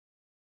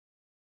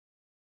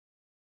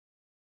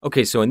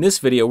Okay, so in this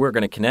video, we're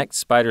going to connect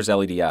Spider's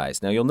LED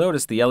eyes. Now you'll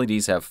notice the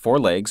LEDs have 4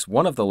 legs.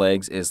 One of the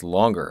legs is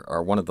longer,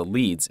 or one of the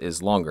leads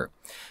is longer.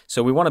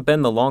 So we want to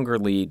bend the longer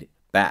lead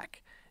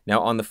back.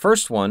 Now on the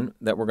first one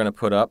that we're going to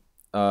put up,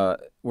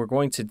 we're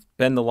going to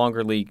bend the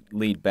longer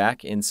lead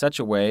back in such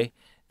a way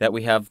that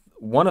we have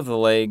one of the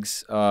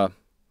legs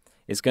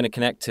is going to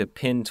connect to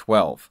pin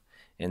 12.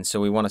 And so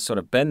we want to sort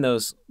of bend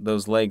those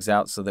legs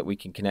out so that we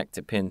can connect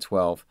to pin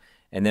 12.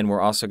 And then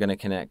we're also going to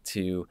connect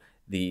to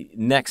the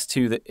next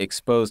two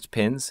exposed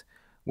pins,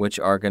 which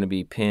are going to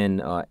be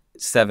pin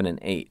 7 and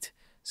 8.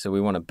 So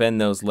we want to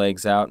bend those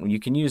legs out, and you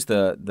can use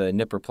the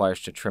nipper pliers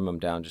to trim them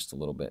down just a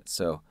little bit.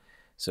 So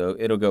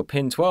it'll go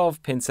pin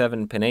 12, pin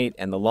 7, pin 8,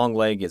 and the long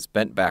leg is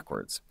bent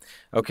backwards.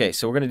 Okay,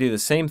 so we're going to do the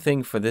same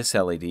thing for this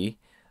LED,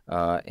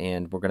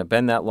 and we're going to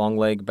bend that long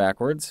leg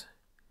backwards.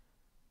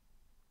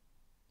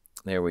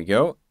 There we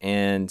go,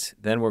 and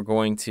then we're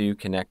going to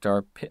connect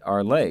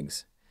our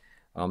legs.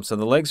 So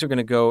the legs are going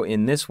to go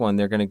in this one.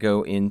 They're going to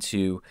go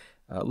into,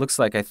 looks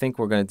like I think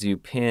we're going to do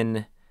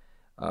pin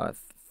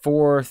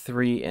 4,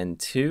 3, and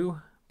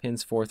 2.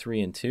 Pins 4,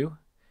 3, and 2.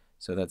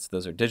 So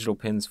those are digital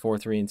pins 4,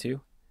 3, and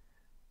 2.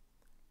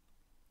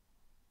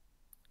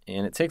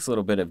 And it takes a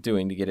little bit of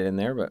doing to get it in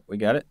there, but we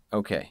got it.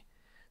 Okay.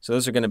 So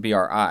those are going to be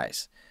our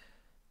eyes.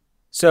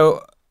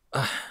 So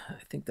I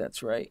think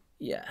that's right.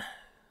 Yeah.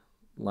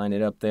 Line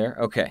it up there.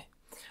 Okay.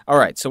 All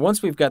right. So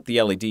once we've got the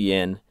LED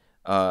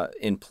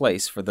in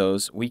place for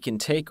those, we can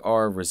take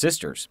our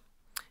resistors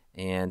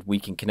and we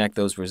can connect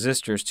those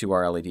resistors to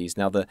our LEDs.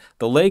 Now the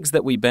legs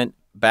that we bent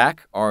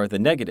back are the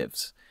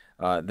negatives.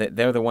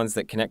 They're the ones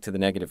that connect to the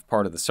negative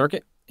part of the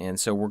circuit, and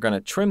so we're going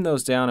to trim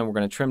those down, and we're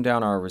going to trim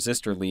down our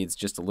resistor leads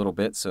just a little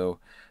bit so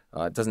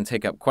it doesn't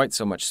take up quite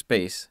so much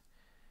space.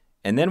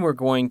 And then we're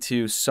going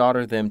to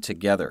solder them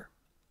together.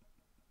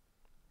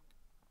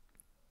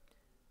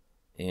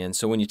 And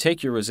so when you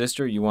take your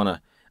resistor, you want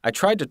to, I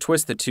tried to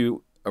twist the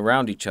two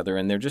around each other,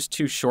 and they're just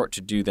too short to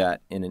do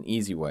that in an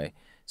easy way.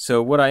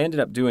 So what I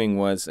ended up doing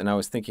was, and I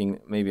was thinking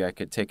maybe I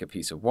could take a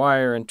piece of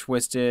wire and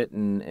twist it,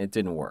 and it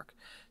didn't work.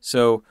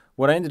 So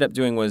what I ended up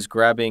doing was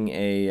grabbing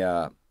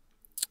a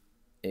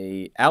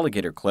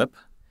alligator clip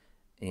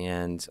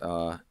and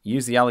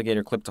use the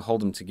alligator clip to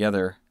hold them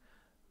together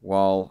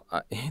while,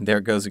 there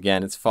it goes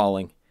again, it's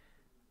falling.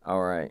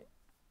 All right.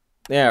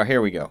 Yeah,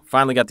 here we go.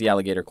 Finally got the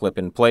alligator clip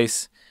in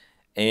place,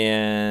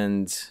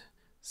 and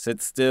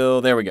sit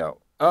still, there we go.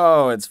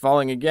 Oh, it's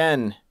falling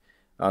again.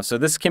 So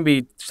this can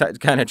be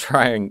kind of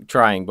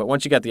trying, but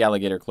once you got the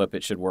alligator clip,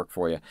 it should work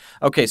for you.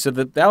 Okay, so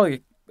the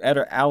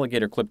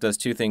alligator clip does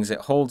two things.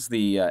 It holds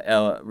the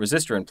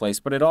resistor in place,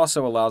 but it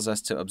also allows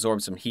us to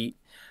absorb some heat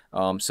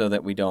so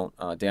that we don't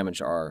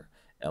damage our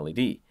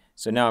LED.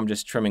 So now I'm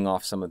just trimming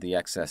off some of the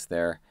excess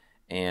there,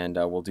 and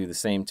we'll do the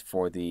same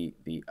for the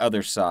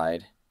other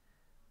side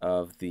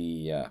of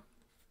the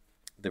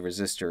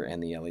resistor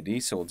and the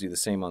LED. So we'll do the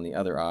same on the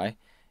other eye.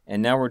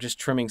 And now we're just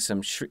trimming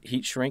some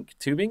heat shrink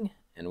tubing,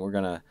 and we're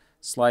going to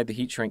slide the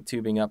heat shrink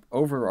tubing up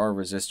over our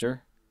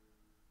resistor,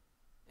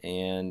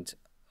 and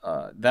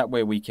that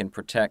way we can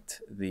protect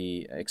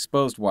the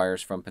exposed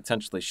wires from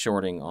potentially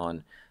shorting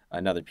on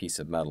another piece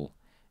of metal.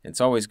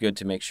 It's always good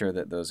to make sure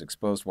that those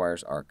exposed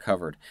wires are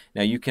covered.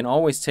 Now you can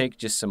always take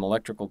just some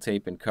electrical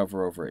tape and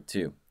cover over it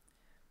too.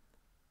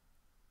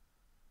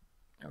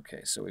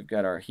 Okay, so we've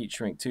got our heat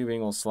shrink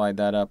tubing. We'll slide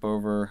that up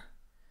over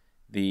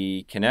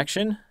the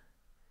connection.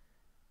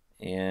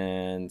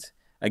 And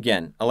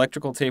again,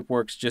 electrical tape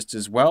works just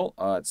as well.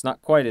 It's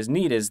not quite as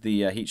neat as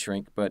the heat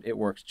shrink, but it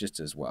works just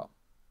as well.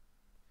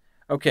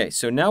 Okay,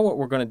 so now what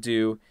we're going to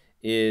do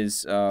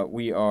is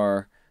we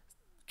are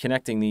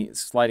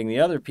sliding the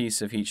other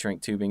piece of heat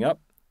shrink tubing up,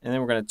 and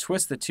then we're going to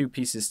twist the two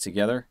pieces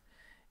together,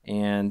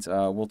 and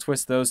we'll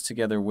twist those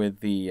together with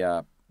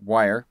the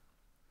wire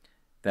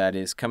that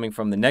is coming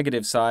from the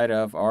negative side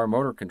of our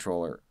motor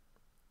controller,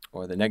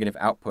 or the negative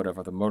output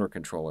of the motor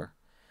controller.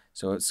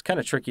 So it's kind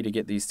of tricky to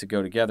get these to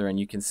go together, and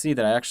you can see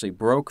that I actually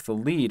broke the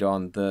lead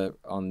on the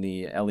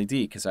LED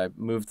because I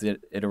moved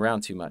it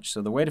around too much.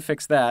 So the way to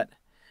fix that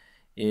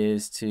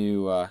is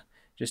to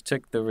just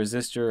take the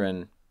resistor,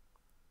 and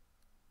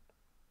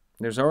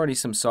there's already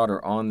some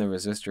solder on the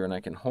resistor, and I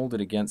can hold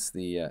it against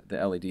the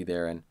LED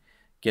there and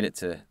get it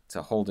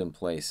to hold in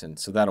place, and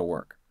so that'll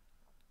work.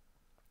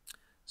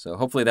 So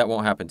hopefully that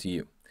won't happen to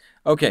you.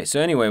 Okay,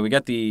 so anyway, we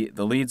got the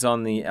leads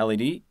on the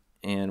LED,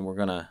 and we're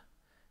gonna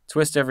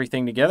twist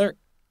everything together.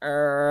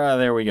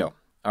 There we go.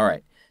 All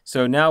right.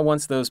 So now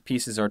once those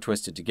pieces are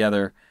twisted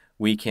together,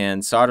 we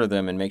can solder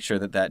them and make sure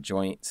that that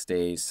joint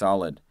stays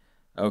solid.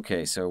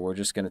 Okay, so we're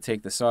just going to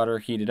take the solder,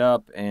 heat it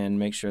up, and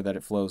make sure that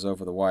it flows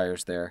over the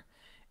wires there.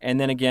 And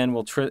then again,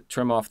 we'll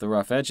trim off the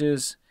rough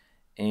edges.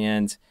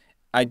 And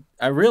I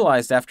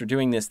realized after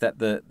doing this that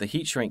the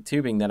heat shrink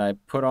tubing that I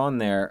put on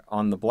there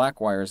on the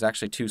black wire is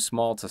actually too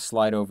small to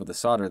slide over the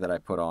solder that I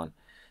put on.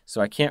 So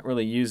I can't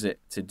really use it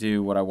to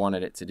do what I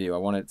wanted it to do. I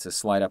wanted it to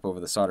slide up over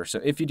the solder. So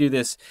if you do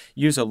this,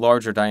 use a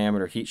larger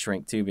diameter heat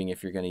shrink tubing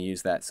if you're going to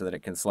use that so that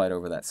it can slide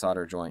over that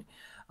solder joint.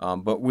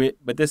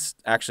 But this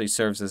actually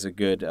serves as a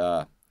good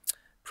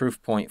proof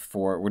point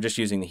for, we're just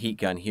using the heat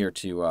gun here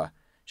to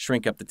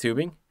shrink up the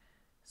tubing,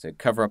 so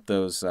cover up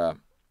those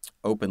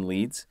open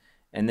leads.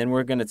 And then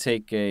we're going to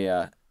take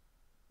a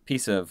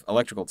piece of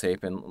electrical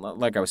tape, and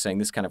like I was saying,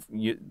 this kind of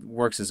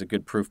works as a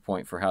good proof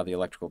point for how the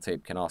electrical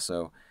tape can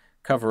also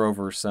cover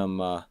over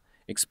some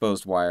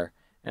exposed wire,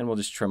 and we'll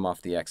just trim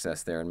off the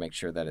excess there and make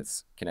sure that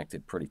it's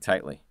connected pretty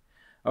tightly.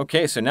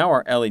 Okay, so now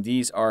our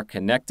LEDs are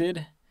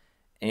connected,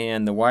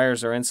 and the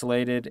wires are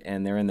insulated,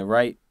 and they're in the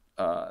right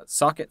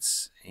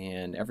sockets,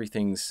 and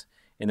everything's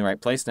in the right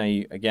place. Now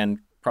you, again,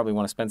 probably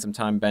want to spend some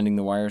time bending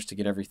the wires to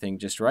get everything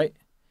just right.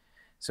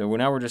 So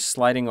now we're just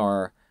sliding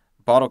our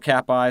bottle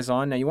cap eyes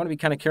on. Now you want to be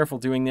kind of careful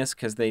doing this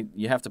because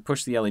you have to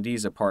push the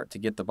LEDs apart to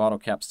get the bottle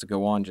caps to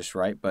go on just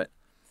right. But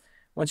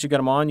once you get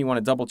them on, you want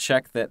to double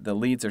check that the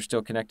leads are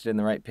still connected in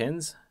the right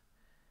pins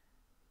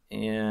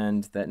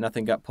and that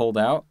nothing got pulled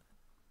out.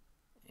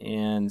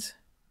 And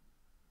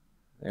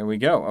there we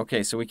go.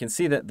 Okay, so we can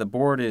see that the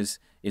board is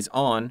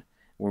on.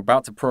 We're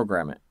about to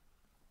program it.